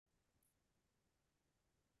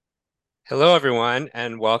Hello, everyone,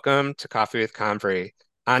 and welcome to Coffee with Convery.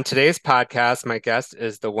 On today's podcast, my guest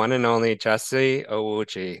is the one and only Jesse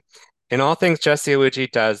Iwuji. In all things Jesse Iwuji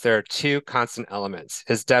does, there are two constant elements: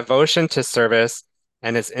 his devotion to service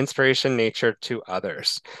and his inspiration nature to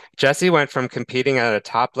others. Jesse went from competing at a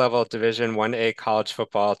top-level Division 1A college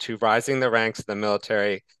football to rising the ranks of the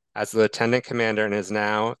military as the lieutenant commander and is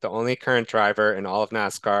now the only current driver in all of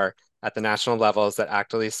NASCAR at the national levels that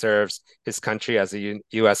actively serves his country as a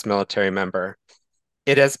U.S. military member.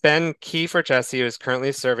 It has been key for Jesse, who is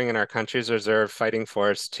currently serving in our country's reserve fighting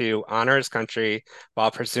force, to honor his country while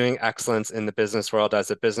pursuing excellence in the business world as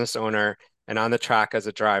a business owner and on the track as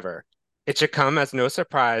a driver. It should come as no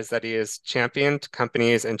surprise that he has championed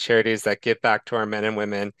companies and charities that give back to our men and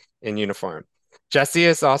women in uniform. Jesse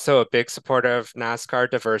is also a big supporter of NASCAR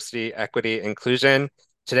diversity, equity, inclusion.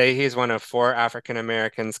 Today, he's one of four African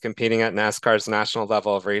Americans competing at NASCAR's national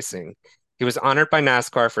level of racing. He was honored by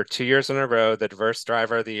NASCAR for 2 years in a row, the Diverse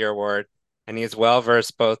Driver of the Year award, and he is well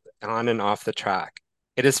versed both on and off the track.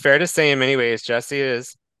 It is fair to say, in many ways, Jesse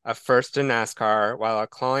is a first in NASCAR, while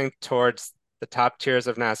clawing towards the top tiers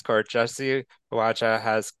of NASCAR. Jesse Iwuji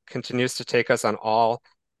has continues to take us on all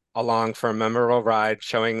along for a memorable ride,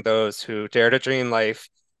 showing those who dare to dream life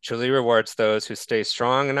truly rewards those who stay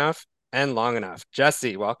strong enough and long enough.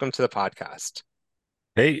 Jesse, welcome to the podcast.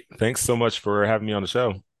 Hey, thanks so much for having me on the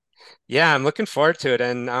show. Yeah, I'm looking forward to it.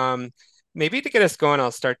 And maybe to get us going,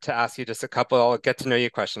 I'll start to ask you just a couple get to know you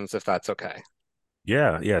questions, if that's okay.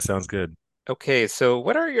 Yeah, sounds good. Okay, so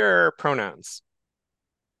what are your pronouns?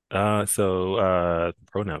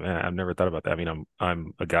 Pronoun, man, I've never thought about that. I mean,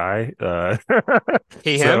 I'm a guy.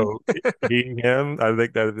 He, him? So he, him, I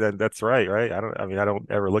think that's right, right? I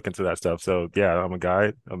don't ever look into that stuff. So yeah, I'm a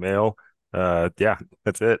guy, a male. Yeah,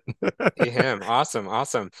 that's it. He, him. Awesome,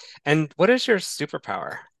 awesome. And what is your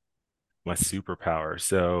superpower? My superpower.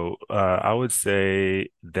 I would say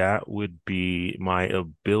that would be my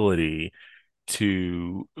ability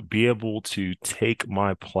to be able to take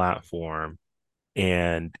my platform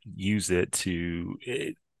and use it to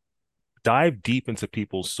dive deep into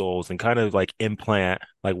people's souls and kind of like implant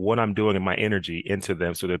like what I'm doing in my energy into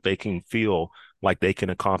them so that they can feel like they can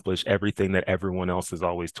accomplish everything that everyone else has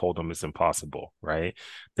always told them is impossible, right?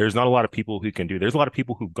 There's not a lot of people who can do. There's a lot of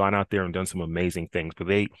people who've gone out there and done some amazing things, but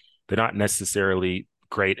they're not necessarily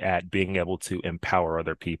great at being able to empower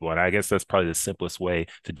other people. And I guess that's probably the simplest way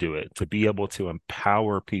to do it, to be able to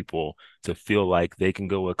empower people to feel like they can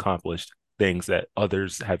go accomplish things that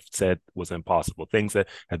others have said was impossible, things that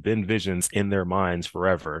have been visions in their minds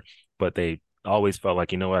forever, but they always felt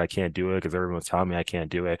like, you know what, I can't do it because everyone's telling me I can't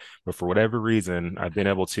do it. But for whatever reason, I've been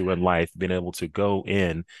able to in life, been able to go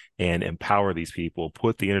in and empower these people,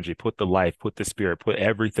 put the energy, put the life, put the spirit, put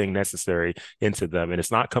everything necessary into them. And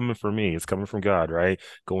it's not coming from me, it's coming from God, right?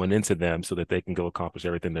 Going into them so that they can go accomplish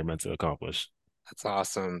everything they're meant to accomplish. That's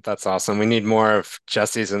awesome. That's awesome. We need more of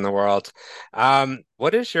Jesse's in the world.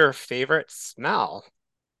 What is your favorite smell?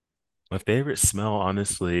 My favorite smell,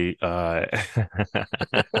 honestly,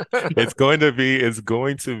 it's going to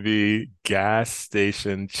be gas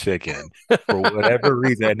station chicken for whatever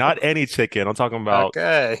reason. Not any chicken. I'm talking about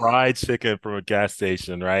Okay. fried chicken from a gas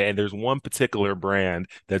station, right? And there's one particular brand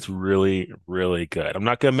that's really, really good. I'm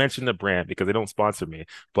not going to mention the brand because they don't sponsor me,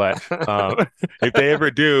 but if they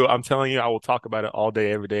ever do, I'm telling you, I will talk about it all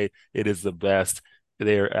day, every day. It is the best.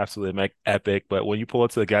 They're absolutely like epic. But when you pull up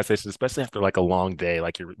to the gas station, especially after like a long day,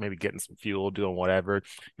 like you're maybe getting some fuel, doing whatever,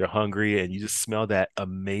 you're hungry, and you just smell that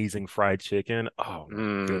amazing fried chicken. Oh my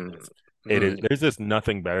Mm, goodness. It is, mm, there's just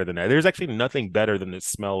nothing better than that. There's actually nothing better than the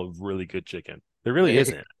smell of really good chicken. There really yeah,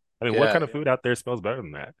 isn't. I mean, what yeah, kind of food out there smells better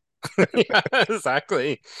than that? yeah,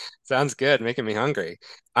 exactly. Sounds good, making me hungry.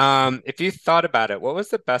 If you thought about it, what was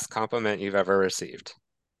the best compliment you've ever received?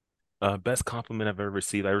 Best compliment I've ever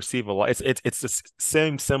received. I receive a lot. It's the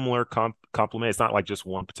same similar compliment. It's not like just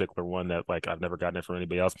one particular one that like I've never gotten it from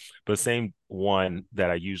anybody else, but the same one that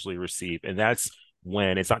I usually receive. And that's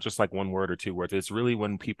when it's not just like one word or two words. It's really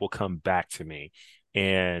when people come back to me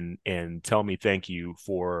and tell me thank you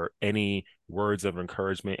for any words of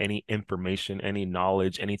encouragement, any information, any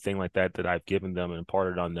knowledge, anything like that that I've given them and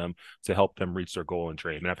imparted on them to help them reach their goal in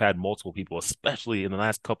trade. And I've had multiple people, especially in the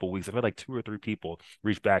last couple of weeks, I've had like two or three people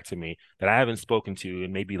reach back to me that I haven't spoken to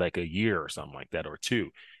in maybe like a year or something like that or two.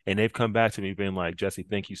 And they've come back to me being like, Jesse,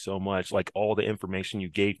 thank you so much. Like all the information you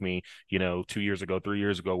gave me, 2 years ago, 3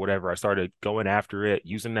 years ago, whatever, I started going after it,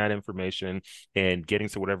 using that information and getting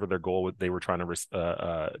to whatever their goal they were trying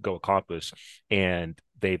to go accomplish. And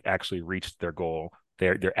they've actually reached their goal.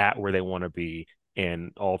 They're at where they want to be.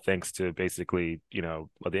 and all thanks to basically, the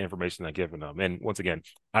information I've given them. And once again,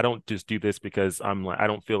 I don't just do this because I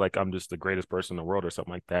don't feel like I'm just the greatest person in the world or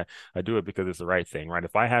something like that. I do it because it's the right thing, right?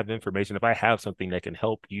 If I have information, if I have something that can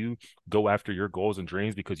help you go after your goals and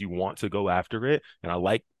dreams because you want to go after it, and I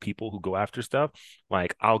like people who go after stuff,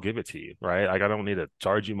 like I'll give it to you, right? Like I don't need to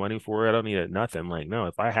charge you money for it. I don't need it, nothing. Like, no,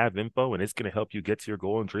 if I have info and it's going to help you get to your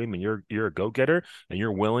goal and dream and you're a go-getter and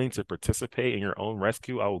you're willing to participate in your own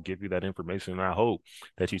rescue, I will give you that information. And I hope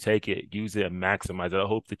that you take it, use it, and maximize it. I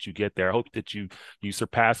hope that you get there. I hope that you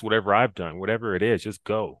surpass whatever I've done, whatever it is. Just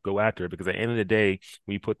go after it, because at the end of the day,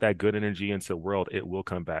 when you put that good energy into the world, it will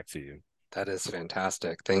come back to you. That is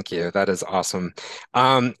fantastic. Thank you. That is awesome.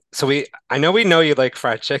 I know we know you like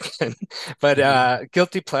fried chicken, but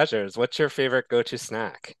guilty pleasures. What's your favorite go-to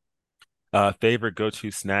snack? Favorite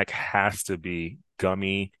go-to snack has to be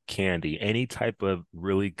gummy candy. Any type of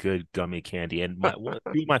really good gummy candy. And two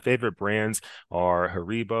of my favorite brands are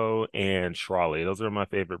Haribo and Trolley. Those are my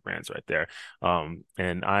favorite brands right there.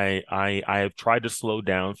 And I have tried to slow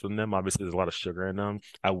down from them. Obviously, there's a lot of sugar in them.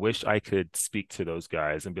 I wish I could speak to those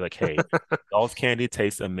guys and be like, hey, Dolls candy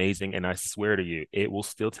tastes amazing, and I swear to you, it will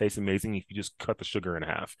still taste amazing if you just cut the sugar in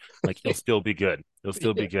half. Like it'll still be good. It'll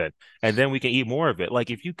still Yeah, be good, and then we can eat more of it.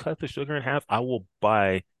 Like if you cut the sugar in half, I will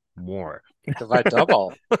buy more. divide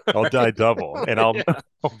double. I'll die double, and I'll Yeah,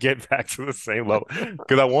 I'll get back to the same level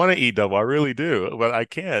because I want to eat double. I really do, but I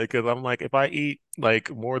can't because I'm like, if I eat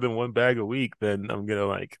like more than one bag a week, then I'm gonna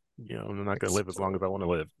like, I'm not gonna live as long explode. as I want to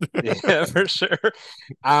live. Yeah, for sure.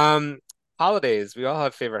 Um, Holidays. We all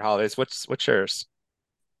have favorite holidays. What's yours?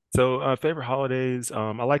 So, favorite holidays,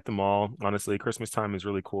 I like them all. Honestly, Christmas time is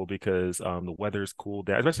really cool because the weather's cool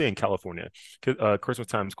there, especially in California. Christmas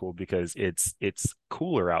time is cool because it's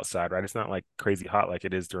cooler outside, right? It's not like crazy hot like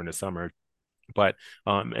it is during the summer. But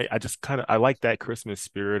I just kind of I like that Christmas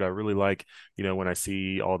spirit. I really like, when I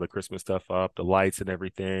see all the Christmas stuff up, the lights and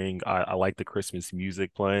everything. I like the Christmas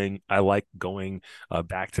music playing. I like going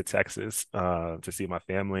back to Texas to see my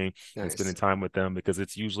family and spending Nice. time with them, because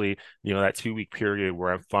it's usually, that 2 week period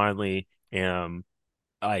where I finally am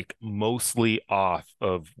like mostly off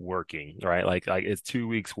of working, right? Like it's 2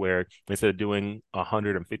 weeks where instead of doing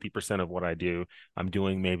 150% of what I do, I'm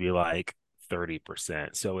doing maybe like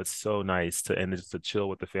 30%. So it's so nice to and just to chill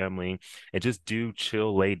with the family and just do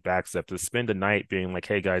chill, laid back stuff. To spend the night being like,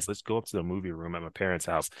 hey guys, let's go up to the movie room at my parents'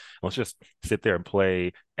 house. Let's just sit there and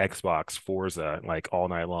play Xbox Forza like all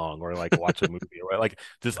night long, or like watch a movie, or like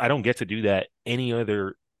just I don't get to do that any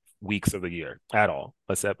other weeks of the year at all,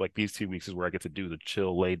 except like these 2 weeks is where I get to do the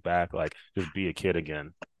chill, laid back, like just be a kid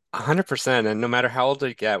again. 100%. And no matter how old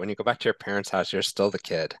you get, when you go back to your parents' house, you're still the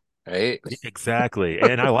kid, right? Exactly.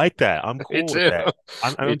 And I like that. I'm Me cool with too. that.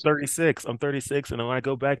 I'm Me I'm too. 36. I'm 36. And when I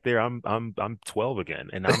go back there, I'm 12 again.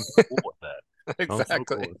 And I'm cool with that. I'm so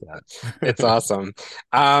Exactly. cool with It's that. awesome.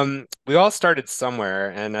 We all started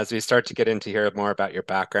somewhere, and as we start to get into hear more about your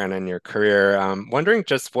background and your career, wondering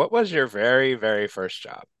just what was your very, very first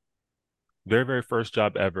job? Very, very first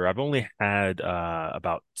job ever. I've only had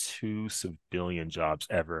about two civilian jobs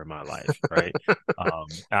ever in my life, right?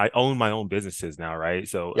 I own my own businesses now, right?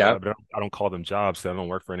 So Yep. but I don't call them jobs, so I don't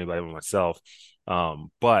work for anybody but myself.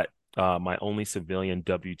 But my only civilian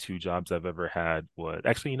W-2 jobs I've ever had was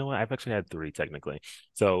actually, you know what? I've actually had three technically.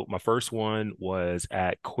 So my first one was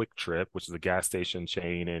at Quick Trip, which is a gas station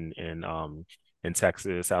chain in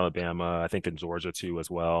Texas, Alabama, I think in Georgia too as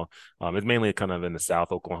well. It's mainly kind of in the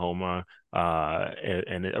South, Oklahoma,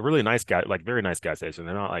 and a really nice guy, like very nice gas station.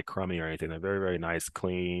 They're not like crummy or anything. They're very, very nice,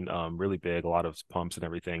 clean, really big, a lot of pumps and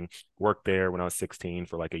everything. Worked there when I was 16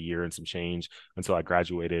 for like a year and some change until I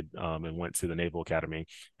graduated, and went to the Naval Academy.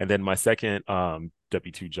 And then my second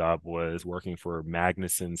W-2 job was working for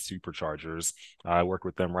Magnuson Superchargers. I worked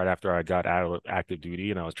with them right after I got out of active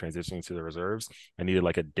duty and I was transitioning to the reserves. I needed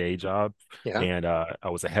like a day job, Yeah. and I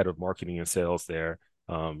was a head of marketing and sales there.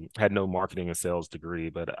 Had no marketing and sales degree,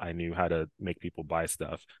 but I knew how to make people buy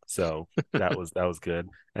stuff. So that was good.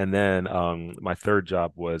 And then my third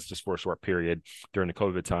job was just for a short period during the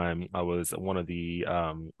COVID time. I was on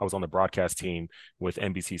the broadcast team with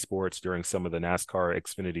NBC Sports during some of the NASCAR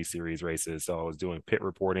Xfinity Series races. So I was doing pit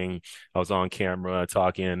reporting. I was on camera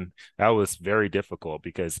talking. That was very difficult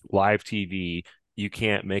because live TV, you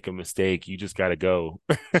can't make a mistake. You just got to go.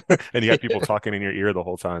 And you have people talking in your ear the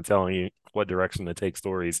whole time, telling you what direction to take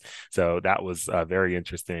stories. So that was very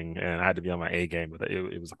interesting. And I had to be on my A game, but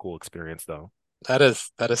it was a cool experience, though. That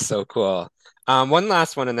is so cool. One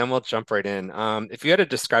last one, and then we'll jump right in. If you had to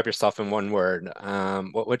describe yourself in one word,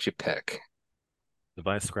 what would you pick? If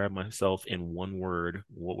I describe myself in one word,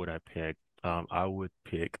 what would I pick? I would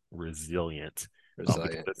pick resilient. because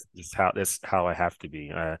Resilient. that's how I have to be.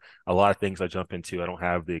 A lot of things I jump into, I don't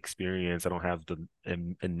have the experience, I don't have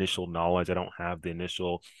the initial knowledge, I don't have the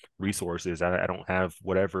initial resources, I don't have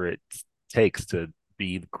whatever it takes to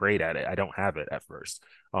be great at it. I don't have it at first,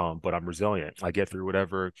 but I'm resilient. I get through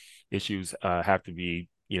whatever issues have to be,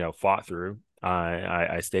 fought through.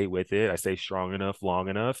 I stay with it. I stay strong enough, long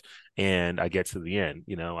enough, and I get to the end.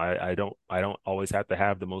 I don't always have to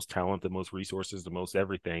have the most talent, the most resources, the most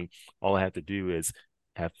everything. All I have to do is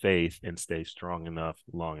have faith and stay strong enough,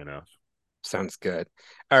 long enough. Sounds good.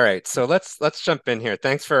 All right, so let's jump in here.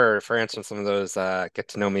 Thanks for answering some of those get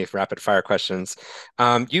to know me rapid fire questions.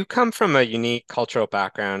 You come from a unique cultural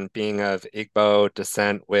background, being of Igbo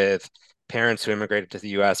descent with parents who immigrated to the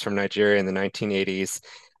U.S. from Nigeria in the 1980s.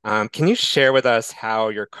 Can you share with us how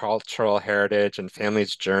your cultural heritage and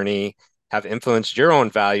family's journey have influenced your own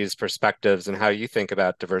values, perspectives, and how you think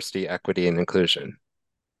about diversity, equity, and inclusion?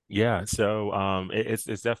 Yeah, so it's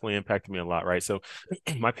definitely impacted me a lot, right? So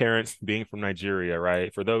my parents being from Nigeria,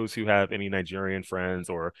 right? For those who have any Nigerian friends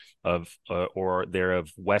or they're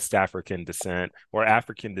of West African descent or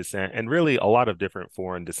African descent, and really a lot of different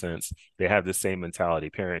foreign descents, they have the same mentality.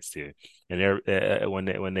 Parents do, and they're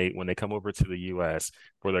when they come over to the U.S.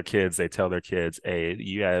 for their kids, they tell their kids, "Hey,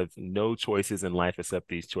 you have no choices in life except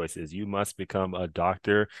these choices. You must become a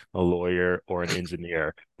doctor, a lawyer, or an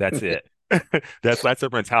engineer. That's it." That's their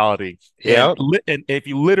mentality. And Yep. and if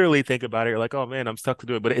you literally think about it, you're like, oh man, I'm stuck to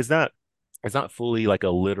do it. But it's not fully like a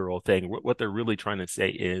literal thing. What they're really trying to say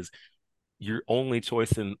is your only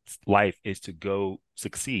choice in life is to go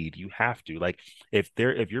succeed. You have to. Like if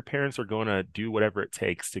your parents are going to do whatever it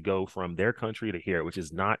takes to go from their country to here, which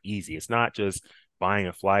is not easy. It's not just buying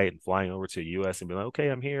a flight and flying over to the US and be like, okay,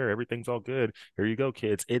 I'm here. Everything's all good. Here you go,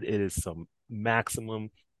 kids. It is some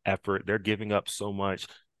maximum effort. They're giving up so much,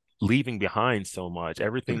 leaving behind so much,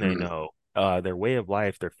 everything they Mhm. know, their way of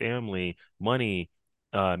life, their family, money,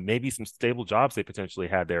 maybe some stable jobs they potentially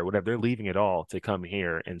had there, whatever. They're leaving it all to come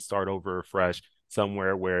here and start over fresh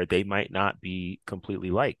somewhere where they might not be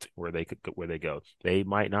completely liked where they go. They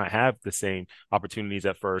might not have the same opportunities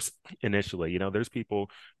at first initially. There's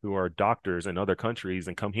people who are doctors in other countries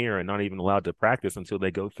and come here and not even allowed to practice until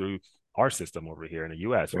they go through our system over here in the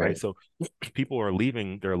US, right? Right. So people are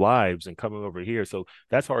leaving their lives and coming over here. So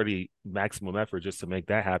that's already maximum effort just to make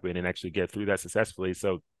that happen and actually get through that successfully.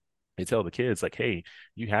 So they tell the kids like, hey,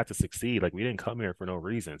 you have to succeed. Like we didn't come here for no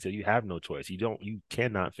reason. So you have no choice. You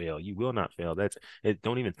cannot fail. You will not fail. That's it.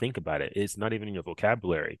 Don't even think about it. It's not even in your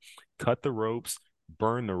vocabulary. Cut the ropes,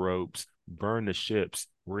 burn the ships.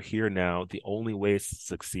 We're here now. The only way is to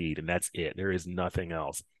succeed, and that's it. There is nothing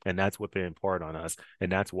else. And that's what they impart on us.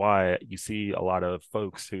 And that's why you see a lot of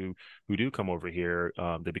folks who do come over here,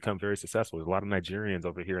 they become very successful. There's a lot of Nigerians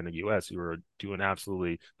over here in the US who are doing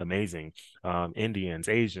absolutely amazing, Indians,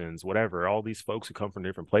 Asians, whatever, all these folks who come from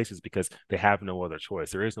different places because they have no other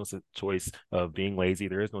choice. There is no choice of being lazy.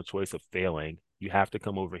 There is no choice of failing. You have to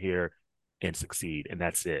come over here and succeed, and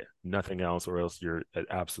that's it. Nothing else, or else you're an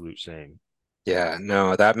absolute shame. Yeah,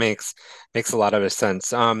 no, that makes a lot of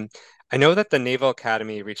sense. I know that the Naval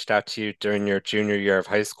Academy reached out to you during your junior year of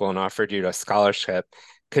high school and offered you a scholarship.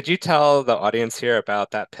 Could you tell the audience here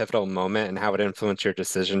about that pivotal moment and how it influenced your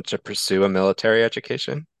decision to pursue a military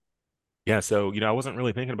education? Yeah, so I wasn't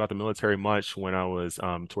really thinking about the military much when I was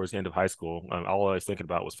towards the end of high school. All I was thinking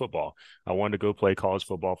about was football. I wanted to go play college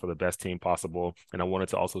football for the best team possible, and I wanted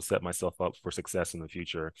to also set myself up for success in the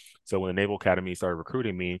future. So when the Naval Academy started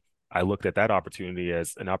recruiting me, I looked at that opportunity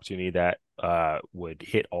as an opportunity that would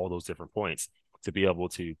hit all those different points to be able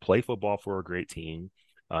to play football for a great team,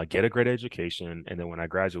 get a great education, and then when I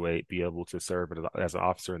graduate, be able to serve as an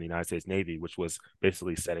officer in the United States Navy, which was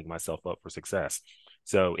basically setting myself up for success.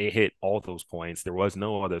 So it hit all those points. There was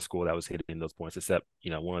no other school that was hitting those points except,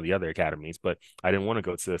 one of the other academies. But I didn't want to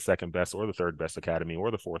go to the second best or the third best academy or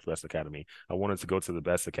the fourth best academy. I wanted to go to the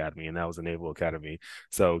best academy, and that was the Naval Academy.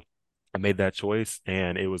 So I made that choice,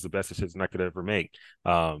 and it was the best decision I could ever make.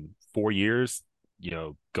 4 years,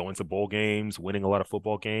 going to bowl games, winning a lot of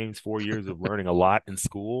football games, 4 years of learning a lot in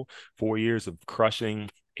school, 4 years of crushing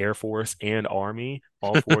Air Force and Army,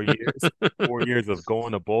 all 4 years. 4 years of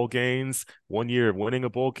going to bowl games, 1 year of winning a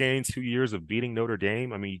bowl game, 2 years of beating Notre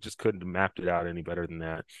Dame. I mean, you just couldn't have mapped it out any better than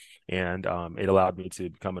that. And it allowed me to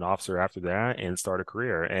become an officer after that and start a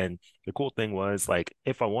career. And the cool thing was, like,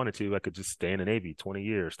 if I wanted to, I could just stay in the Navy 20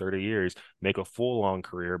 years, 30 years, make a full on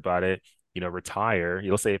career about it, retire.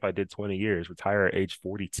 You'll say if I did 20 years, retire at age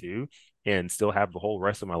 42 and still have the whole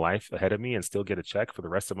rest of my life ahead of me and still get a check for the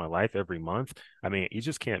rest of my life every month. I mean, you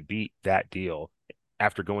just can't beat that deal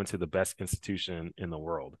after going to the best institution in the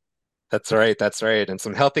world. That's right. That's right. And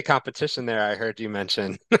some healthy competition there, I heard you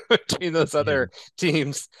mention between those Yeah. other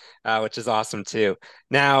teams, which is awesome too.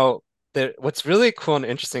 Now, what's really cool and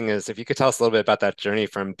interesting is if you could tell us a little bit about that journey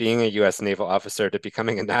from being a U.S. naval officer to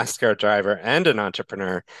becoming a NASCAR driver and an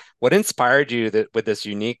entrepreneur. What inspired you with this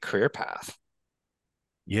unique career path?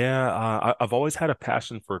 Yeah, I've always had a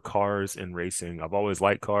passion for cars and racing. I've always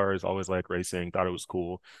liked cars, always liked racing, thought it was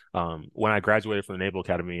cool. When I graduated from the Naval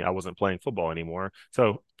Academy, I wasn't playing football anymore.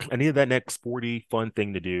 So I needed that next sporty, fun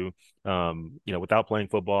thing to do. Without playing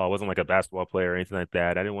football, I wasn't like a basketball player or anything like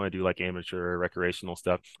that. I didn't want to do like amateur recreational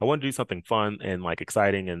stuff. I wanted to do something fun and like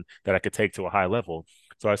exciting and that I could take to a high level.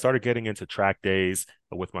 So I started getting into track days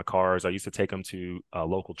with my cars. I used to take them to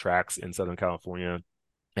local tracks in Southern California.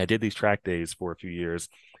 I did these track days for a few years.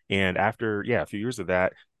 And after, yeah, a few years of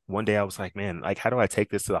that, one day I was like, man, like, how do I take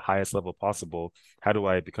this to the highest level possible? How do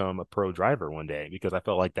I become a pro driver one day? Because I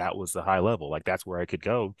felt like that was the high level. Like, that's where I could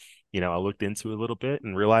go. I looked into it a little bit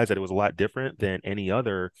and realized that it was a lot different than any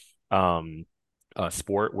other um,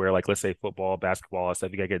 sport where, like, let's say football, basketball,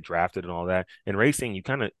 stuff, you gotta get drafted and all that. In racing, you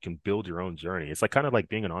kind of can build your own journey. It's like kind of like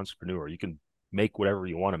being an entrepreneur. You can make whatever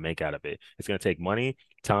you want to make out of it. It's going to take money,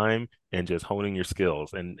 time, and just honing your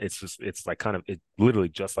skills. And it's like kind of, it literally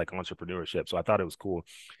just like entrepreneurship. So I thought it was cool.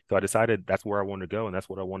 So I decided that's where I wanted to go and that's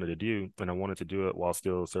what I wanted to do. And I wanted to do it while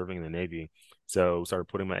still serving in the Navy. So started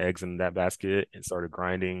putting my eggs in that basket and started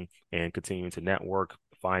grinding and continuing to network,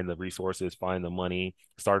 find the resources, find the money,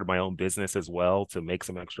 started my own business as well to make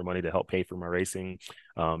some extra money to help pay for my racing.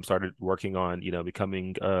 Started working on,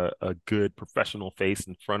 becoming a good professional face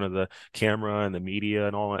in front of the camera and the media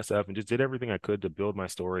and all that stuff, and just did everything I could to build my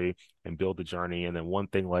story and build the journey. And then one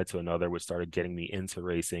thing led to another, which started getting me into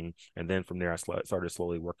racing. And then from there, I started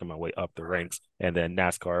slowly working my way up the ranks. And then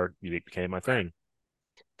NASCAR became my thing.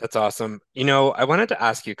 That's awesome. I wanted to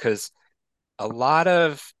ask you because a lot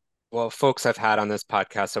of well folks I've had on this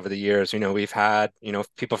podcast over the years, we've had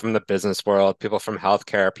people from the business world, people from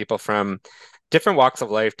healthcare, people from different walks of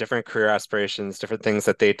life, different career aspirations, different things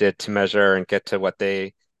that they did to measure and get to what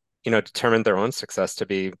they determined their own success to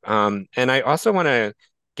be. And I also want to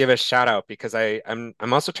give a shout out because I'm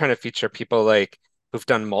also trying to feature people like who've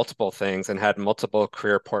done multiple things and had multiple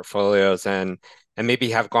career portfolios and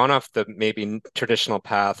maybe have gone off the maybe traditional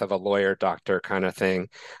path of a lawyer, doctor kind of thing.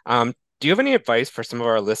 Do you have any advice for some of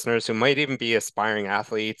our listeners who might even be aspiring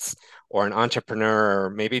athletes or an entrepreneur or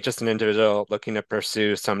maybe just an individual looking to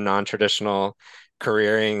pursue some non-traditional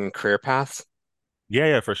career paths?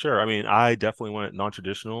 Yeah, for sure. I mean, I definitely went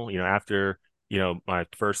non-traditional, after, my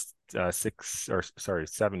first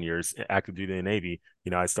 7 years active duty in the Navy,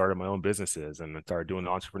 I started my own businesses and started doing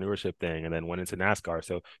the entrepreneurship thing and then went into NASCAR.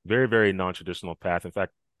 So very, very non-traditional path. In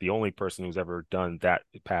fact, the only person who's ever done that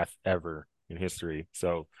path ever in history.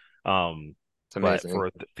 So, um, It's but amazing.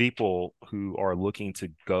 for the people who are looking to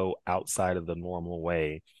go outside of the normal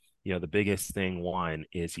way, the biggest thing, one,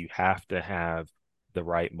 is you have to have the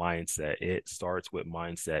right mindset. It starts with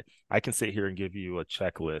mindset. I can sit here and give you a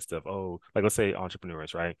checklist of, oh, like let's say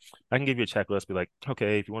entrepreneurs, right? I can give you a checklist, be like,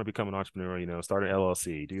 okay, if you want to become an entrepreneur, start an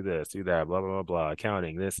LLC, do this, do that, blah, blah, blah, blah,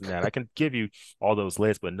 accounting, this and that. I can give you all those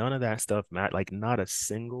lists, but none of that stuff matter. Like not a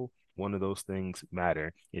single one of those things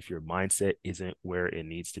matter if your mindset isn't where it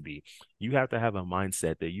needs to be. You have to have a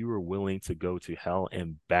mindset that you are willing to go to hell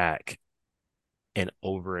and back and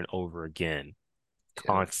over again Yeah.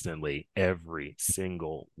 constantly every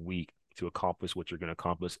single week to accomplish what you're going to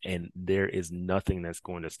accomplish. And there is nothing that's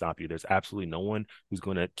going to stop you. There's absolutely no one who's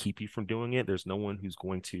going to keep you from doing it. There's no one who's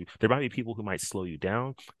going to, there might be people who might slow you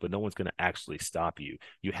down, but no one's going to actually stop you.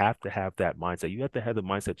 You have to have that mindset. You have to have the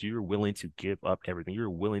mindset you're willing to give up everything. You're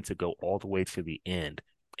willing to go all the way to the end.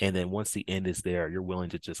 And then once the end is there, you're willing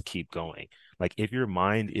to just keep going. Like if your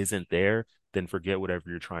mind isn't there, then forget whatever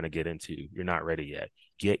you're trying to get into. You're not ready yet.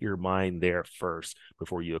 Get your mind there first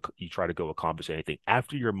before you try to go accomplish anything.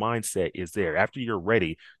 After your mindset is there, after you're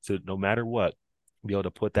ready, so no matter what, be able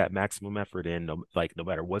to put that maximum effort in, no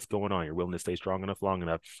matter what's going on, you're willing to stay strong enough, long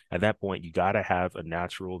enough. At that point, you got to have a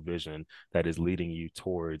natural vision that is leading you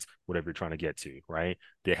towards whatever you're trying to get to, right?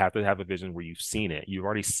 They have to have a vision where you've seen it. You've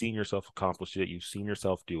already seen yourself accomplish it. You've seen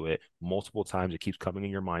yourself do it multiple times. It keeps coming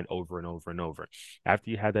in your mind over and over and over.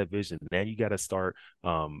 After you had that vision, then you got to start,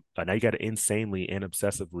 now you got to insanely and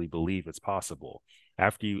obsessively believe it's possible.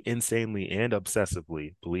 After you insanely and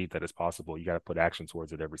obsessively believe that it's possible, you got to put action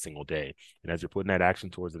towards it every single day. And as you're putting that action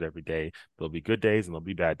towards it every day, there'll be good days and there'll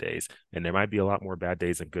be bad days. And there might be a lot more bad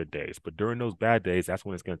days than good days. But during those bad days, that's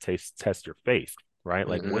when it's going to test your faith, right?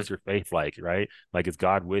 Like, Hmm. what's your faith like, right? Like, is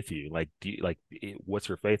God with you? Like, what's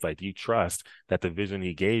your faith like? Do you trust that the vision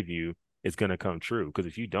He gave you is going to come true? Because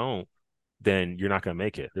if you don't, then you're not going to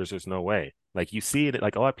make it. There's just no way. Like you see it,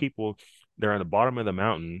 like a lot of people, they're on the bottom of the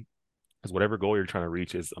mountain because whatever goal you're trying to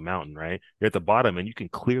reach is a mountain, right? You're at the bottom and you can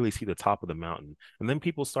clearly see the top of the mountain. And then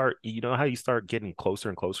people start, you know how you start getting closer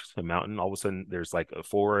and closer to the mountain? All of a sudden there's like a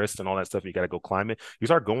forest and all that stuff. You got to go climb it. You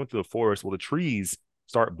start going through the forest. Well, the trees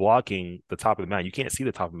start blocking the top of the mountain. You can't see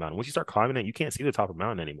the top of the mountain. Once you start climbing it, you can't see the top of the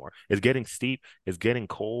mountain anymore. It's getting steep. It's getting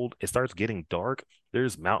cold. It starts getting dark.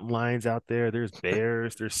 There's mountain lions out there. There's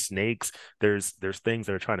bears. There's snakes. There's things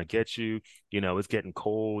that are trying to get you. It's getting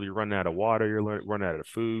cold. You're running out of water. You're running out of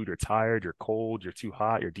food. You're tired. You're cold. You're too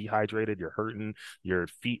hot. You're dehydrated. You're hurting. Your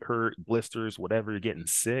feet hurt, blisters, whatever. You're getting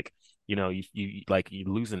sick. You like you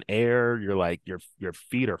losing air. You're like your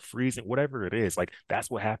feet are freezing. Whatever it is, like that's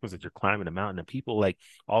what happens if you're climbing a mountain. And people like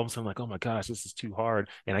all of a sudden like, oh my gosh, this is too hard,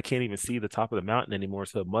 and I can't even see the top of the mountain anymore,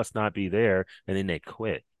 so it must not be there. And then they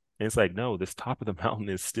quit. And it's like, no, this top of the mountain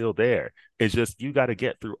is still there. It's just you got to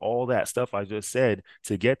get through all that stuff I just said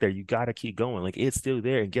to get there. You got to keep going. Like it's still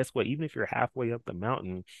there. And guess what? Even if you're halfway up the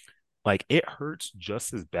mountain, like it hurts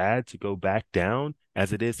just as bad to go back down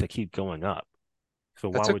as it is to keep going up. So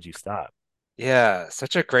why That's a would you stop? Yeah,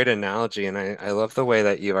 such a great analogy. And I love the way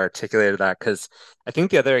that you articulated that because I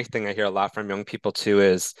think the other thing I hear a lot from young people too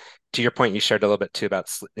is to your point, you shared a little bit too about,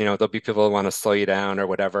 there'll be people who want to slow you down or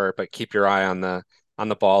whatever, but keep your eye on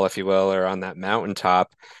the ball, if you will, or on that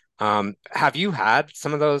mountaintop. Have you had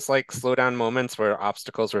some of those like slow down moments where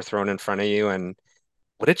obstacles were thrown in front of you? And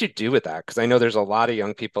what did you do with that? Because I know there's a lot of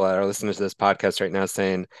young people that are listening to this podcast right now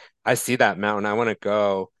saying, I see that mountain, I want to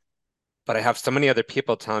go, but I have so many other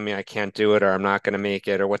people telling me I can't do it or I'm not going to make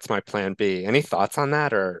it or what's my plan B? Any thoughts on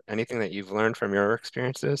that or anything that you've learned from your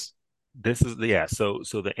experiences? This is yeah. So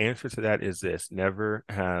the answer to that is this: never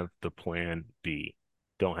have the plan B.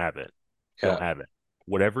 Don't have it. Yeah. Don't have it.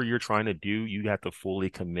 Whatever you're trying to do, you have to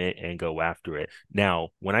fully commit and go after it. Now,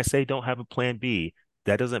 when I say don't have a plan B,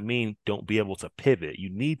 that doesn't mean don't be able to pivot.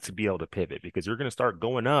 You need to be able to pivot because you're going to start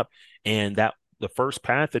going up, and that the first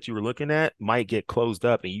path that you were looking at might get closed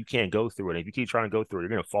up and you can't go through it. And if you keep trying to go through it, you're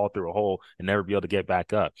going to fall through a hole and never be able to get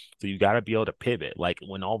back up. So you got to be able to pivot. Like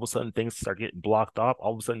when all of a sudden things start getting blocked off,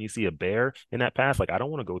 all of a sudden you see a bear in that path. Like, I don't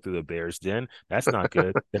want to go through the bear's den. That's not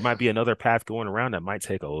good. There might be another path going around that might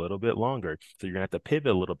take a little bit longer. So you're going to have to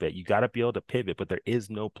pivot a little bit. You got to be able to pivot, but there is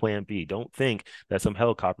no plan B. Don't think that some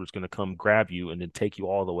helicopter is going to come grab you and then take you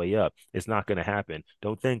all the way up. It's not going to happen.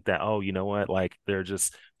 Don't think that, oh, you know what? Like they're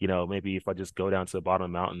just, maybe if I just go down to the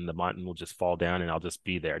bottom of the mountain will just fall down and I'll just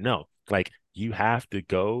be there. No, like you have to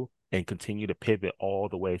go and continue to pivot all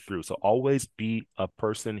the way through. So always be a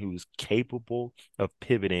person who's capable of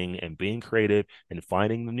pivoting and being creative and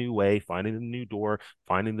finding the new way, finding the new door,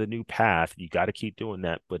 finding the new path. You got to keep doing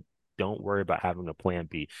that, but don't worry about having a plan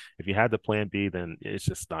B. If you had the plan B, then it's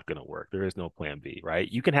just not going to work. There is no plan B, right?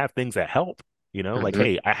 You can have things that help, like, Hmm.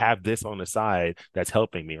 hey, I have this on the side that's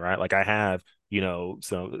helping me, right? Like I have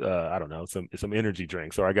some I don't know, some energy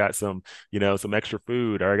drinks, or I got some extra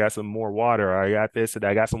food, or I got some more water, or I got this, and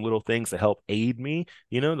I got some little things to help aid me,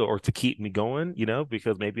 or to keep me going,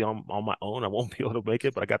 because maybe on my own I won't be able to make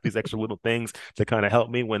it, but I got these extra little things to kind of help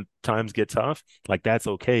me when times get tough. Like that's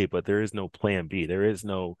okay, but there is no plan B. There is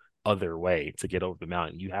no other way to get over the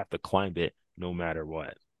mountain. You have to climb it no matter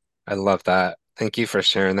what. I love that. Thank you for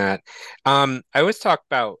sharing that. I always talk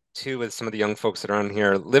about too with some of the young folks that are on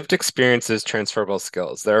here, lived experiences, transferable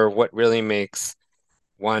skills. They're what really makes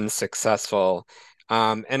one successful.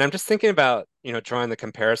 And I'm just thinking about, drawing the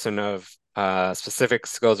comparison of specific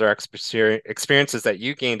skills or experiences that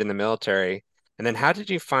you gained in the military. And then how did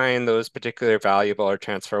you find those particular valuable or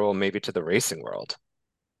transferable maybe to the racing world?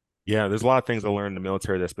 Yeah, there's a lot of things I learned in the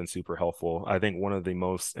military that's been super helpful. I think one of the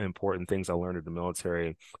most important things I learned in the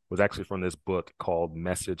military was actually from this book called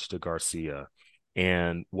Message to Garcia.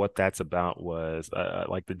 And what that's about was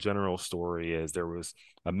like the general story is there was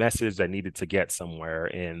a message that needed to get somewhere,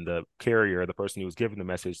 and the carrier, the person who was given the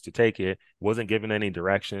message to take it, wasn't given any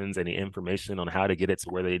directions, any information on how to get it to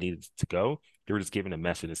where they needed to go. They were just given a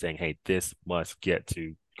message and saying, hey, this must get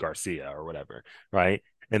to Garcia or whatever. Right.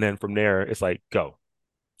 And then from there, it's like go,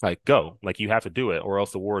 like you have to do it or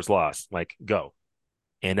else the war is lost, like go.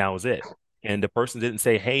 And that was it. And the person didn't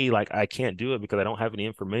say, hey, like I can't do it because I don't have any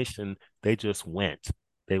information. They just went.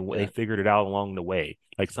 They Yeah, figured it out along the way.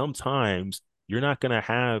 Like sometimes you're not going to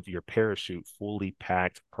have your parachute fully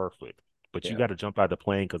packed perfect, but you yeah. got to jump out of the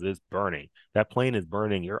plane because it's burning. That plane is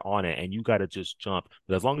burning, you're on it, and you got to just jump.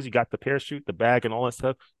 But as long as you got the parachute, the bag, and all that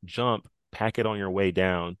stuff, jump, pack it on your way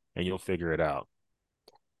down, and you'll figure it out.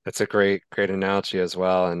 That's a great analogy as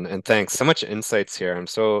well. And thanks. So much insights here. I'm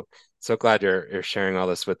so glad you're sharing all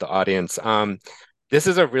this with the audience. This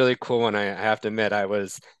is a really cool one. I have to admit, I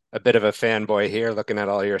was a bit of a fanboy here, looking at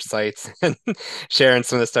all your sites and sharing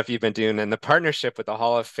some of the stuff you've been doing. And the partnership with the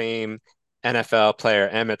Hall of Fame NFL player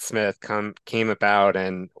Emmitt Smith came about,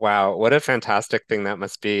 and wow, what a fantastic thing that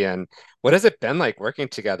must be. And what has it been like working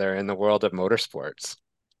together in the world of motorsports?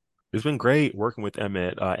 It's been great working with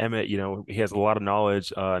Emmett. Emmett, he has a lot of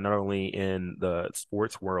knowledge, not only in the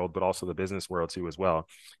sports world, but also the business world too, as well.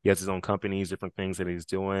 He has his own companies, different things that he's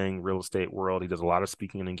doing, real estate world. He does a lot of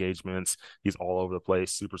speaking and engagements. He's all over the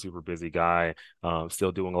place, super, super busy guy,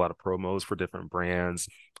 still doing a lot of promos for different brands.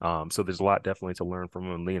 So there's a lot definitely to learn from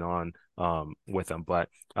him and lean on with him. But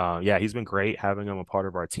yeah, he's been great having him a part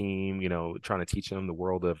of our team, trying to teach him the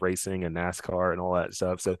world of racing and NASCAR and all that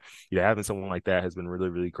stuff. So having someone like that has been really,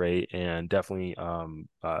 really great and definitely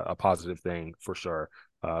a positive thing for sure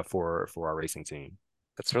for our racing team.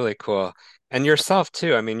 That's really cool. And yourself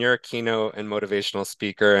too. I mean, you're a keynote and motivational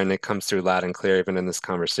speaker, and it comes through loud and clear even in this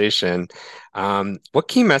conversation. What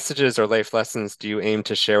key messages or life lessons do you aim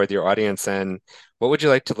to share with your audience, and what would you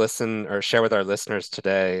like to listen or share with our listeners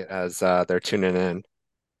today as they're tuning in?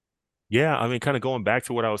 Yeah, I mean, kind of going back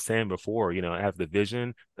to what I was saying before, have the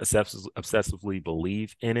vision, obsessively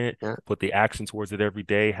believe in it, Yeah, put the action towards it every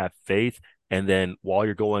day, have faith. And then while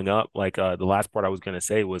you're going up, like the last part I was going to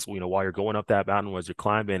say was, while you're going up that mountain, as you're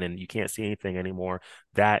climbing and you can't see anything anymore,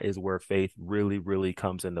 that is where faith really, really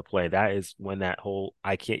comes into play. That is when that whole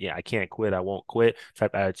I can't quit, I won't quit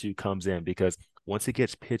type attitude comes in because once it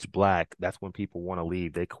gets pitch black, that's when people want to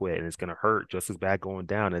leave. They quit, and it's going to hurt just as bad going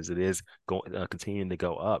down as it is going continuing to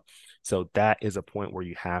go up. So that is a point where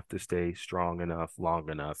you have to stay strong enough, long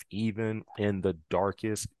enough, even in the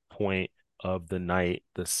darkest point of the night,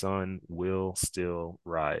 the sun will still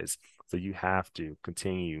rise. So you have to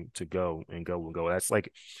continue to go and go and go. That's one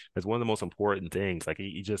of the most important things. Like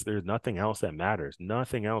there's nothing else that matters.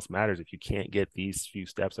 Nothing else matters if you can't get these few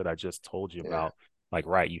steps that I just told you yeah. about. Like,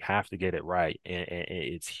 right, you have to get it right. And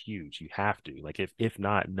it's huge. You have to. Like, if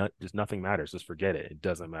not, just nothing matters. Just forget it. It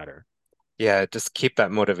doesn't matter. Yeah, just keep that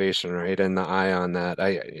motivation, right? And the eye on that.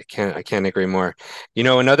 I can't agree more.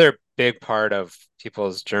 Another big part of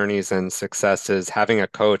people's journeys and success is having a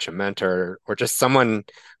coach, a mentor, or just someone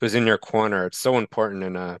who's in your corner. It's so important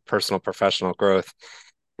in a personal, professional growth.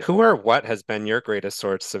 Who or what has been your greatest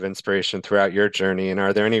source of inspiration throughout your journey? And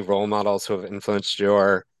are there any role models who have influenced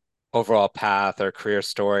your overall path or career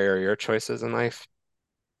story or your choices in life?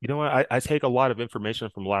 You know what? I take a lot of information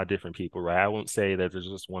from a lot of different people, right? I won't say that there's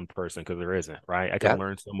just one person because there isn't, right? I can Yeah,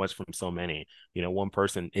 learn so much from so many. One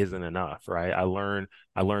person isn't enough, right? I learn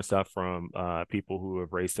stuff from people who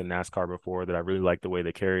have raced in NASCAR before that I really like the way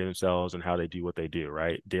they carry themselves and how they do what they do,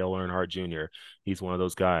 right? Dale Earnhardt Jr., he's one of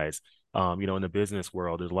those guys. In the business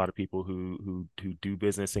world, there's a lot of people who do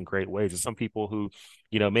business in great ways. There's some people who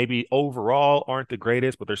maybe overall aren't the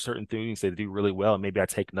greatest, but there's certain things they do really well. And maybe I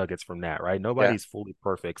take nuggets from that, right? yeah, Nobody's fully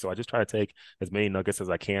perfect. So I just try to take as many nuggets as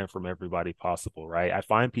I can from everybody possible, right? I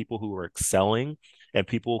find people who are excelling and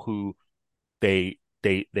people who they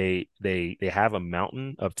have a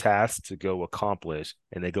mountain of tasks to go accomplish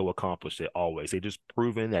and they go accomplish it always. They just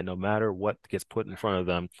proven that no matter what gets put in front of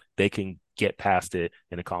them, they can get past it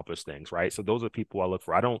and accomplish things, right? So those are people I look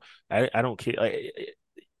for. I don't care.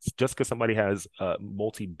 Just because somebody has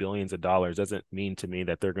multi billions of dollars doesn't mean to me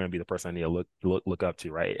that they're going to be the person I need to look up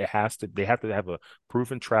to, right? They have to have a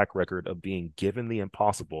proven track record of being given the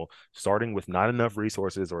impossible, starting with not enough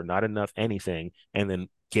resources or not enough anything, and then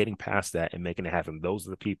getting past that and making it happen. Those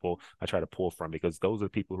are the people I try to pull from because those are the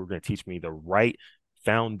people who are going to teach me the right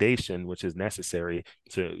foundation which is necessary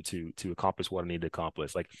to accomplish what I need to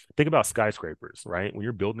accomplish. Like think about skyscrapers, right? When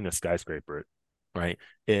you're building a skyscraper, right?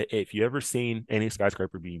 If you ever seen any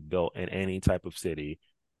skyscraper being built in any type of city,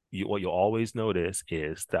 what you'll always notice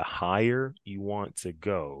is the higher you want to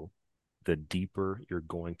go, the deeper you're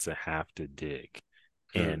going to have to dig.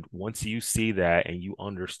 hmm, And once you see that and you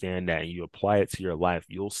understand that and you apply it to your life,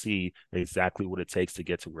 you'll see exactly what it takes to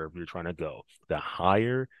get to wherever you're trying to go. The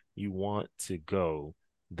higher you want to go,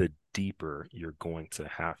 the deeper you're going to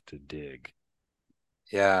have to dig.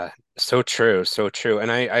 yeah. So true, so true.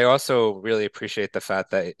 And I also really appreciate the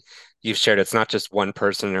fact that you've shared it's not just one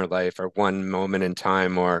person in your life or one moment in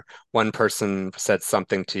time or one person said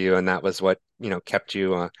something to you and that was what, kept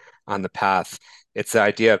you on the path. It's the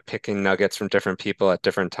idea of picking nuggets from different people at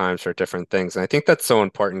different times for different things. And I think that's so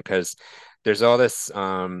important because there's all this,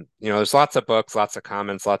 there's lots of books, lots of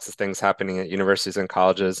comments, lots of things happening at universities and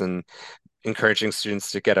colleges, and encouraging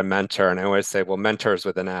students to get a mentor. And I always say, well, mentors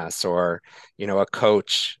with an S, or a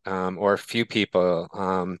coach, or a few people.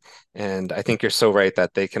 And I think you're so right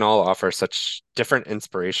that they can all offer such different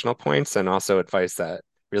inspirational points and also advice that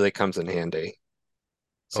really comes in handy.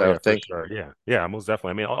 Oh So yeah, for thank sure. Yeah, yeah, most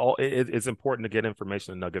definitely. I mean, it's important to get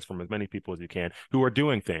information and nuggets from as many people as you can who are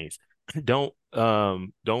doing things. Don't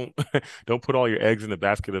don't put all your eggs in the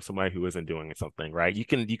basket of somebody who isn't doing something, right? You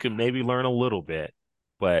can maybe learn a little bit,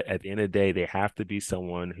 but at the end of the day, they have to be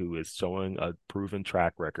someone who is showing a proven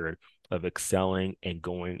track record of excelling and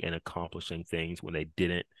going and accomplishing things when it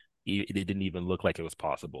didn't even look like it was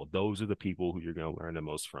possible. Those are the people who you're going to learn the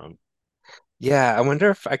most from. Yeah, I wonder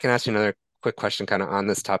if I can ask you another quick question kind of on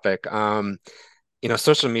this topic.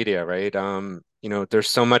 Social media, right? There's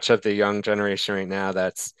so much of the young generation right now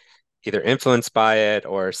that's either influenced by it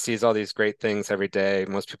or sees all these great things every day.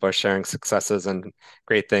 Most people are sharing successes and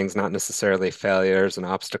great things, not necessarily failures and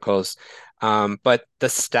obstacles. But the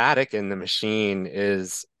static in the machine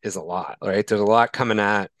is a lot, right? There's a lot coming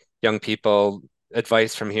at young people,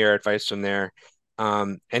 advice from here, advice from there.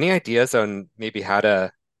 Any ideas on maybe how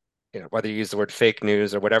to whether you use the word fake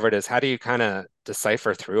news or whatever it is, how do you kind of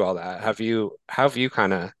decipher through all that? How have you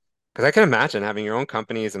kind of, because I can imagine having your own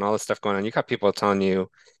companies and all this stuff going on. You got people telling you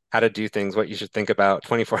how to do things, what you should think about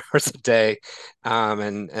 24 hours a day.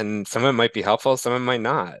 And some of it might be helpful, some of it might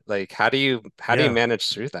not. Like, how do you Yeah. manage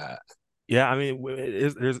through that? Yeah, I mean,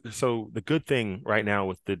 so the good thing right now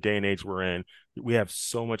with the day and age we're in, we have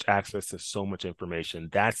so much access to so much information.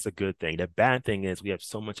 That's the good thing. The bad thing is we have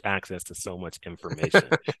so much access to so much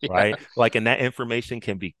information, Yeah, right? Like, and that information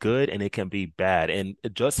can be good and it can be bad. And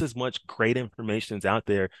just as much great information is out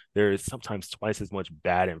there, there is sometimes twice as much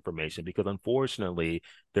bad information because unfortunately,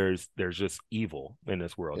 there's just evil in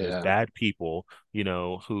this world. There's yeah, bad people,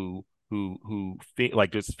 who feed,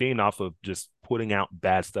 like just feeding off of just putting out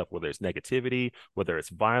bad stuff, whether it's negativity, whether it's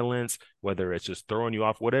violence, whether it's just throwing you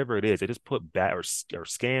off, whatever it is. They just put bad or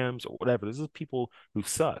scams or whatever. This is people who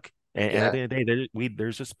suck. And at yeah, the end of the day,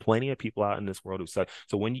 there's just plenty of people out in this world who suck.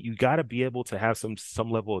 So when you got to be able to have some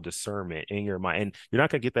level of discernment in your mind, and you're not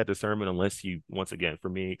gonna get that discernment unless you, once again, for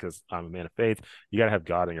me, because I'm a man of faith, you got to have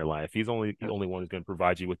God in your life. He's only the only one who's going to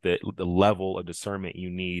provide you with the level of discernment you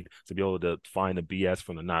need to be able to find the BS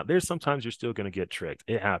from the not. There's sometimes you're still going to get tricked.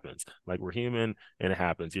 It happens. Like, we're human and it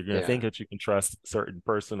happens. You're going to yeah, think that you can trust certain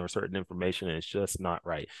person or certain information and it's just not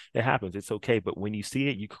right. It happens. It's okay. But when you see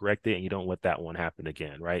it, you correct it and you don't let that one happen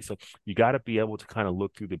again. Right. So you got to be able to kind of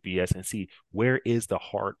look through the BS and see where is the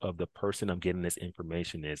heart of the person I'm getting this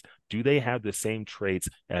information is. Do they have the same traits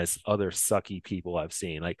as other sucky people I've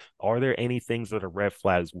seen? Like, are there any things that are red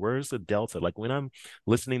flags? Where's the delta? Like, when I'm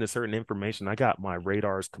listening to certain information, I got my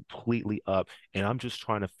radars completely up and I'm just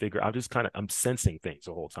trying to I'm just kind of, I'm sensing things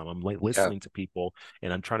the whole time. I'm like yeah, listening to people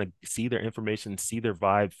and I'm trying to see their information, see their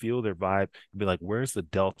vibe, feel their vibe, and be like, where's the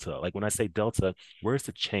delta? Like, when I say delta, where's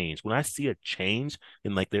the change? When I see a change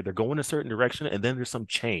and like they're going a certain direction and then there's some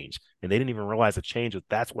change and they didn't even realize the change,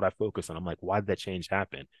 that's what I focus on. I'm like, why did that change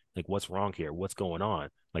happen? Like, what's wrong here? What's going on?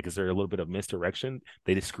 Like, is there a little bit of misdirection?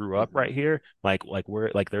 They just screw up mhm. right here. Like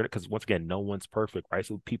we're like they're, because once again, no one's perfect, right?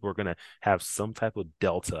 So people are gonna have some type of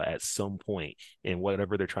delta at some point in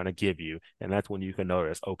whatever they're trying to give you, and that's when you can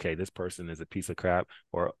notice, okay, this person is a piece of crap,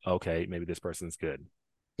 or okay, maybe this person's good.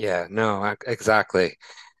 Yeah, no, exactly.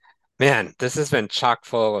 Man, this has been chock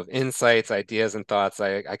full of insights, ideas, and thoughts.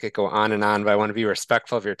 I could go on and on, but I want to be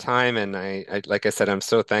respectful of your time. And like I said, I'm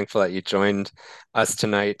so thankful that you joined us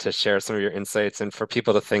tonight to share some of your insights and for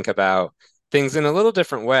people to think about things in a little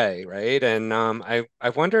different way, right? And I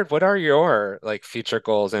wondered, what are your like future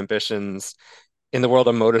goals, ambitions in the world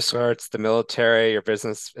of motorsports, the military, your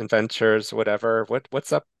business adventures, whatever?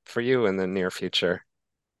 What's up for you in the near future?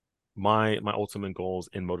 My ultimate goals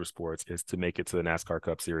in motorsports is to make it to the NASCAR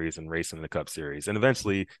Cup Series and race in the Cup Series, and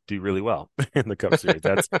eventually do really well in the Cup Series.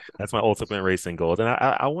 That's my ultimate racing goals, and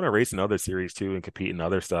I want to race in other series too and compete in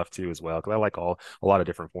other stuff too as well because I like a lot of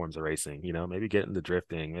different forms of racing. Maybe get into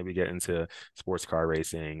drifting, maybe get into sports car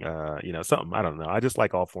racing. Something I don't know. I just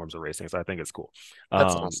like all forms of racing, so I think it's cool.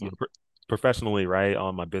 That's Um, you know, awesome. professionally, right,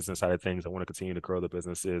 on my business side of things, I want to continue to grow the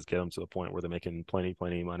businesses, get them to a point where they're making plenty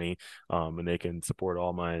money, and they can support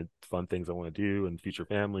all my fun things I want to do and future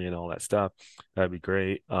family and all that stuff. That'd be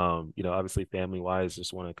great. Obviously family wise,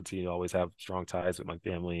 just want to continue to always have strong ties with my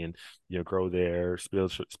family and grow there.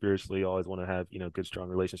 Spiritually, always want to have good strong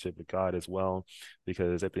relationship with God as well,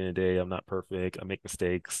 because at the end of the day, I'm not perfect. I make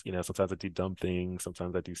mistakes. Sometimes I do dumb things,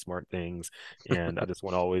 sometimes I do smart things, and I just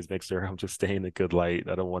want to always make sure I'm just staying in a good light.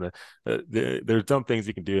 I don't want to there's dumb things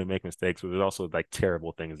you can do and make mistakes, but there's also like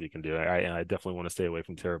terrible things you can do. I definitely want to stay away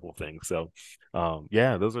from terrible things. So,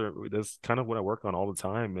 yeah, that's kind of what I work on all the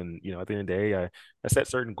time. And at the end of the day, I set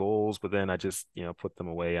certain goals, but then I just put them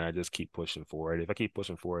away and I just keep pushing forward. If I keep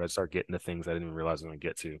pushing forward, I start getting the things I didn't even realize I'm gonna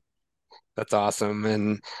get to. That's awesome.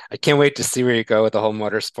 And I can't wait to see where you go with the whole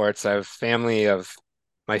motorsports. I have family of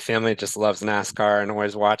my family just loves NASCAR and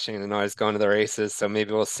always watching and always going to the races. So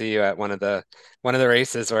maybe we'll see you at one of the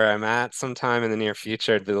races where I'm at sometime in the near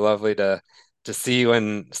future. It'd be lovely to see you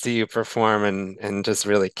and see you perform and just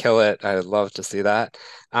really kill it. I'd love to see that.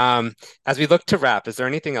 As we look to wrap, is there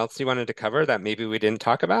anything else you wanted to cover that maybe we didn't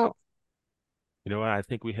talk about? You know what? I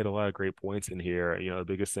think we hit a lot of great points in here. The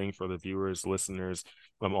biggest thing for the viewers, listeners,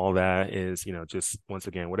 all that is, just once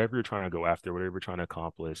again, whatever you're trying to go after, whatever you're trying to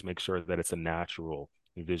accomplish, make sure that it's a natural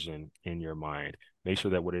vision in your mind. Make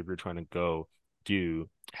sure that whatever you're trying to go do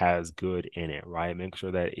has good in it, right? Make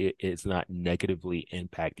sure that it's not negatively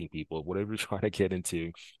impacting people. Whatever you're trying to get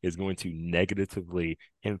into is going to negatively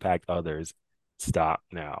impact others. Stop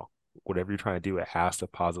now. Whatever you're trying to do, it has to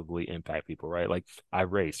positively impact people, right? Like I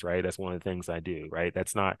race, right? That's one of the things I do, right?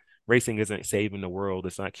 That's not racing isn't saving the world,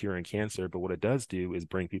 it's not curing cancer, but what it does do is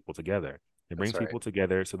bring people together. It That's brings right. people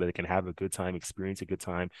together so that they can have a good time, experience a good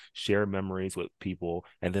time, share memories with people.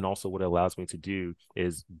 And then also, what it allows me to do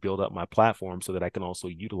is build up my platform so that I can also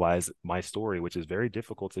utilize my story, which is very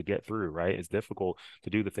difficult to get through, right? It's difficult to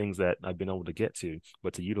do the things that I've been able to get to,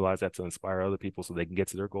 but to utilize that to inspire other people so they can get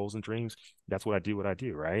to their goals and dreams. That's what I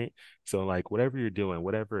do, right? So, like, whatever you're doing,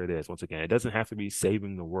 whatever it is, once again, it doesn't have to be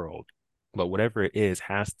saving the world, but whatever it is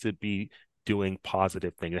has to be doing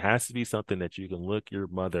positive things. It has to be something that you can look your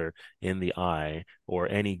mother in the eye or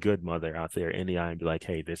any good mother out there in the eye and be like,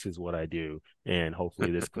 "Hey, this is what I do," and hopefully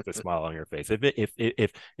this puts a smile on your face. If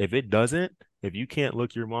it doesn't, if you can't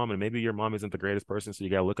look your mom, and maybe your mom isn't the greatest person, so you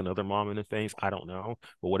gotta look another mom in the face. I don't know,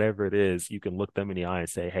 but whatever it is, you can look them in the eye and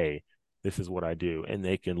say, "Hey, this is what I do," and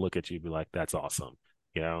they can look at you and be like, "That's awesome."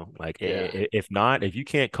 Like Yeah. if not, if you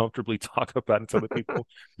can't comfortably talk about it to other people,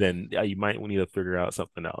 then you might need to figure out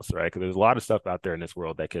something else, right? Because there's a lot of stuff out there in this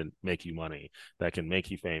world that can make you money, that can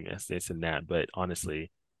make you famous, this and that. But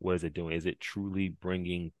honestly, what is it doing? Is it truly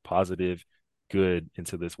bringing positive good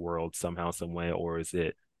into this world somehow, some way, or is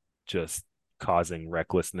it just causing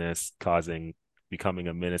recklessness, causing becoming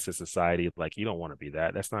a menace to society? Like you don't want to be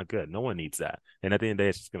that. That's not good. No one needs that. And at the end of the day,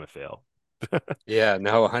 it's just gonna fail. Yeah,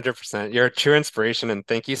 no, 100%. You're a true inspiration, and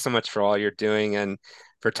thank you so much for all you're doing and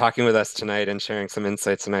for talking with us tonight and sharing some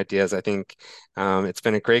insights and ideas. I think it's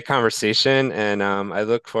been a great conversation, and I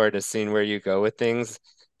look forward to seeing where you go with things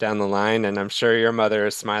down the line. And I'm sure your mother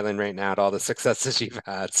is smiling right now at all the successes you've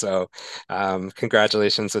had. So,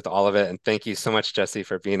 congratulations with all of it, and thank you so much, Jesse,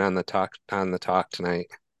 for being on the talk tonight.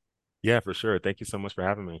 Yeah, for sure. Thank you so much for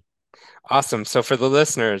having me. Awesome. So for the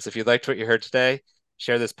listeners, if you liked what you heard today,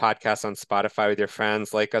 share this podcast on Spotify with your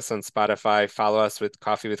friends, like us on Spotify, follow us with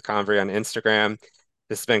Coffee with Convery on Instagram.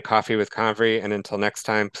 This has been Coffee with Convery, and until next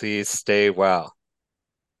time, please stay well.